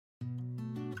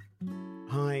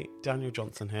Hey, Daniel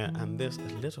Johnson here, and this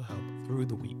is Little Help Through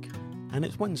the Week. And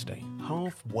it's Wednesday,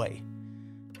 halfway.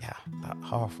 Yeah, that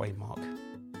halfway mark.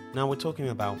 Now we're talking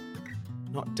about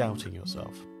not doubting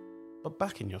yourself, but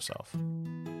backing yourself.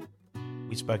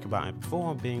 We spoke about it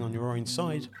before, being on your own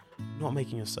side, not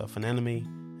making yourself an enemy,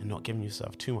 and not giving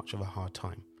yourself too much of a hard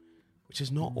time, which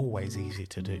is not always easy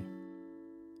to do.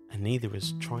 And neither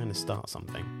is trying to start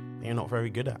something that you're not very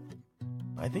good at.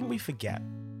 But I think we forget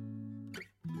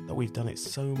that we've done it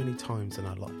so many times in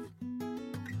our life.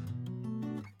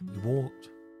 We walked,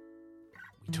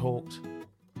 we talked,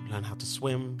 we learned how to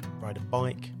swim, ride a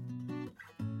bike,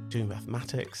 do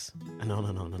mathematics, and on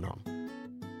and on and on.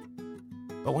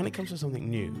 But when it comes to something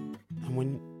new, and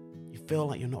when you feel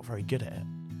like you're not very good at it,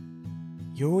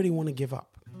 you already want to give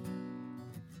up.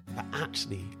 But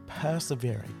actually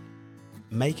persevering,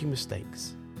 making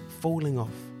mistakes, falling off,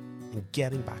 and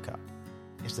getting back up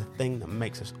is the thing that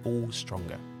makes us all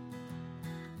stronger.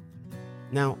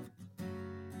 Now,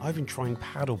 I've been trying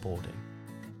paddleboarding,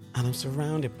 and I'm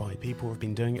surrounded by people who have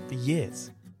been doing it for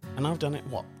years. And I've done it,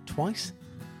 twice?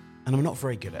 And I'm not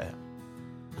very good at it.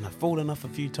 And I've fallen off a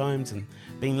few times and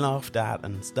been laughed at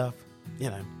and stuff.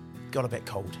 Got a bit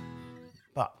cold.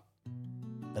 But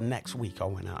the next week I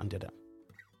went out and did it.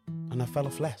 And I fell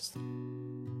off less.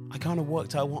 I kind of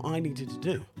worked out what I needed to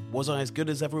do. Was I as good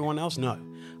as everyone else? No,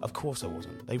 of course I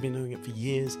wasn't. They've been doing it for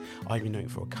years. I've been doing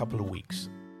it for a couple of weeks.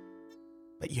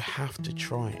 But you have to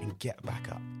try and get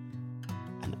back up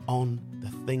and on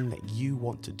the thing that you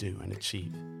want to do and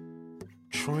achieve.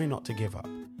 Try not to give up.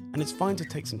 And it's fine to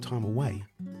take some time away,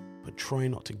 but try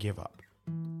not to give up.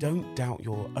 Don't doubt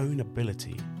your own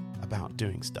ability about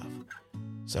doing stuff.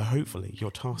 So hopefully your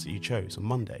task that you chose on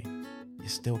Monday, you're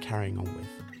still carrying on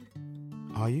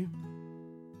with. Are you?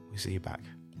 We'll see you back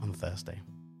on Thursday.